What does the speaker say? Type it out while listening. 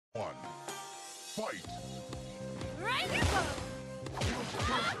Fight! Rainbow!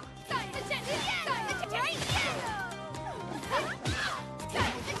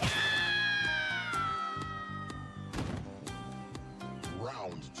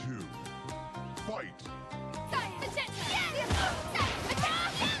 Round 2. Fight!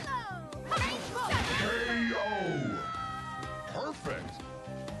 KO! Perfect!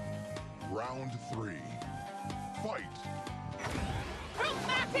 Round 3. Fight!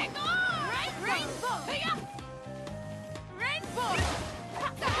 Chromatic on! Rainbow! Rainbow!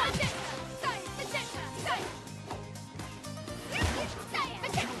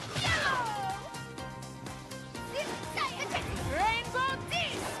 Rainbow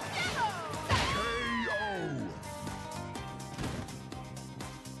disc! KO!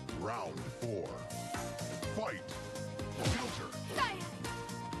 Round 4. Fight! Filter!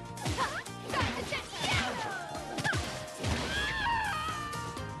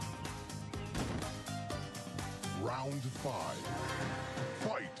 Round 5.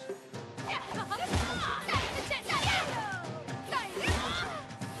 Fight!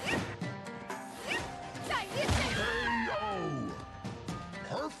 KO!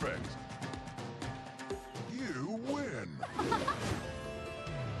 Perfect! You win!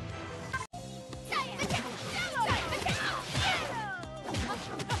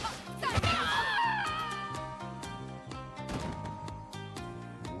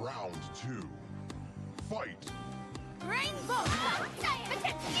 Round 2. Fight! Rainbow!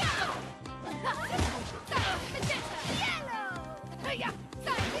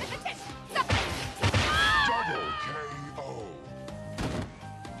 Double KO!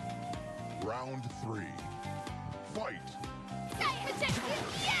 Round 3. Fight!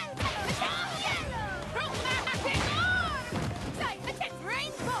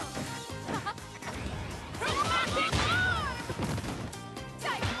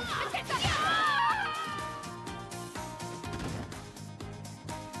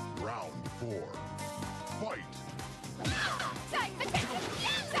 Round 4. Fight!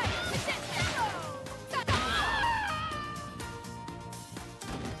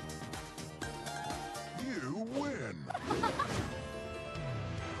 You win!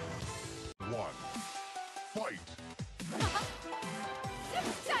 1. Fight!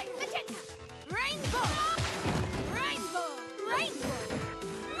 Rainbow! Rainbow! Rainbow! Rainbow!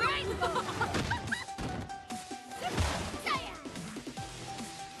 Rainbow!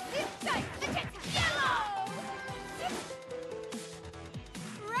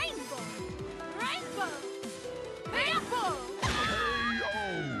 Rainbow! Rainbow! KO!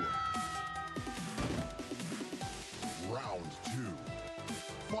 Round 2.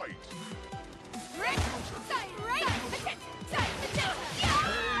 Fight!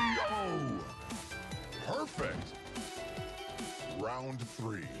 KO! Perfect! Round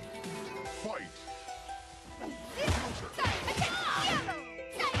 3. Fight!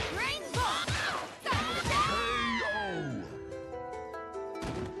 KO!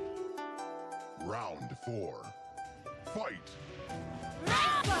 Round 4. Fight!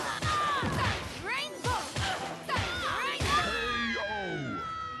 KO!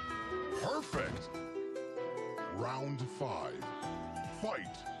 Perfect! Round 5.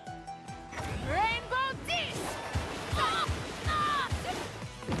 Fight! Rainbow disc!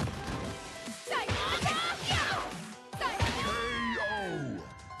 KO!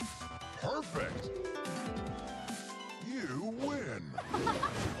 Perfect! You win!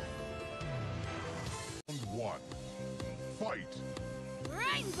 Round 1. Fight!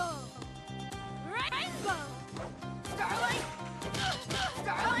 Rainbow! Rainbow! Starlight! Starlight!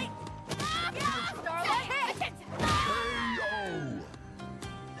 Starlight! KO!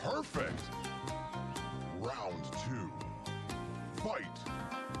 Perfect! Round 2. Fight!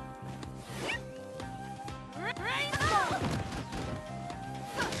 Rainbow!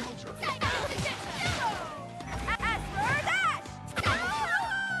 Filter!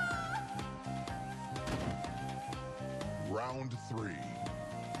 Round 3.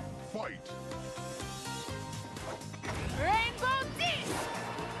 Fight! Rainbow disc!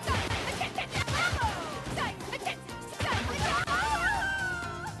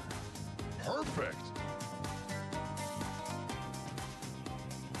 Perfect!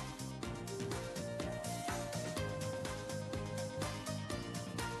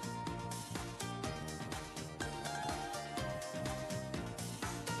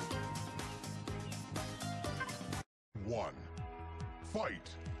 One. Fight!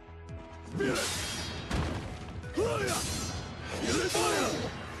 Feel it! Fire! Feel it! Fire!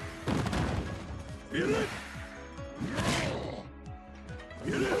 Feel it!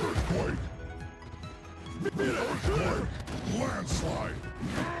 Feel it! Earthquake! Feel it! Earthquake! Landslide!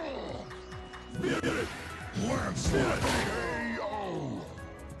 Feel Landslide. KO.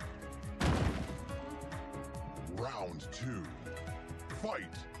 Round 2.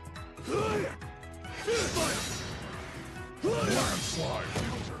 Fight. Landslide.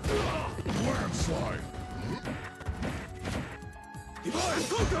 Landslide. Divide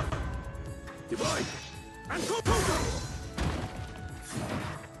conquer! Divide and conquer!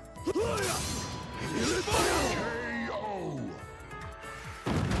 KO.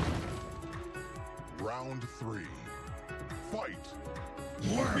 Round 3. Fight.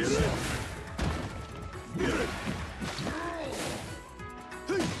 Landslide.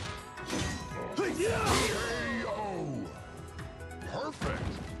 KO.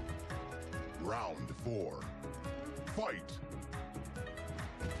 Perfect. Round 4. Fight.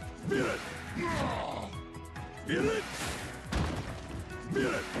 Spirit! Spirit!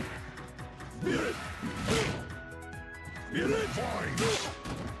 Spirit! Spirit! Spirit! Fine.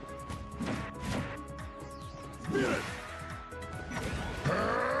 Spirit!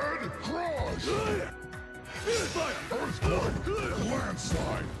 Head crush. Spirit fire! Earthquake.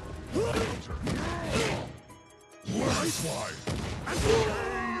 Landslide. Counter. Landslide.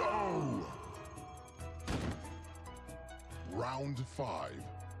 KO. Round 5.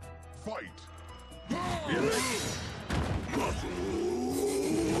 Fight. Landslide.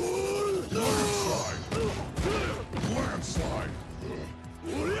 Landslide.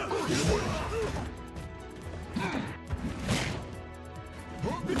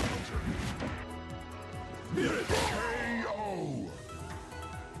 Spirit! KO.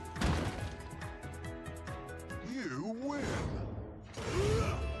 You win.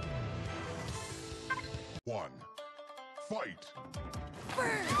 1. Fight.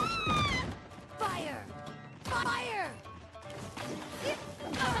 Burn! Fire! Fire!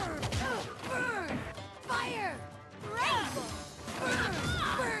 Burn! Fire! Rainbow! Burn!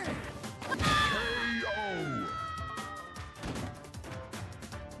 Burn! KO.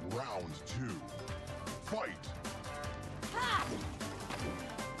 Round 2. Fight. Ha!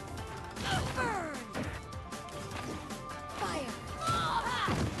 Burn! Fire!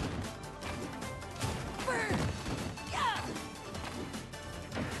 Ha! Burn! Yeah!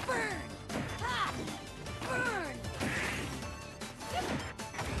 Burn! Ha! Burn!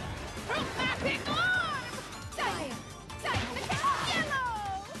 Mapping arm! Fire! Yellow!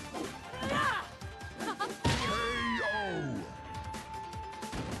 Ah! KO.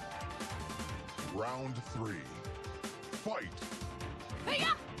 Round 3. Fight.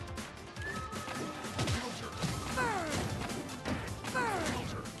 Hiya! Counter. Burn! Burn!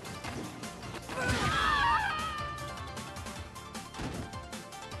 Counter.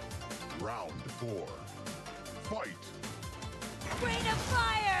 Round 4. Fight. Rain of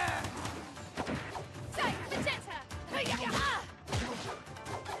fire! Sight, magenta! Hiya! Ah! Counter.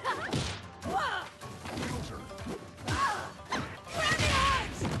 Whoa! Counter.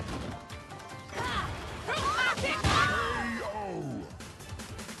 Grenades! Ah! Mapping arm! KO.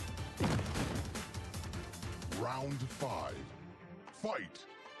 Round 5. Fight.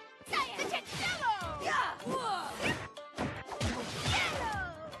 Yellow! Yeah! Whoa! Yellow!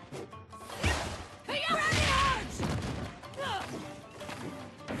 Grenades!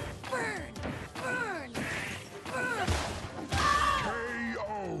 Burn! Burn! Burn! Ah!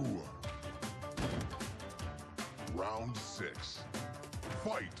 KO. Round 6.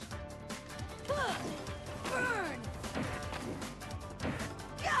 Fight. Burn!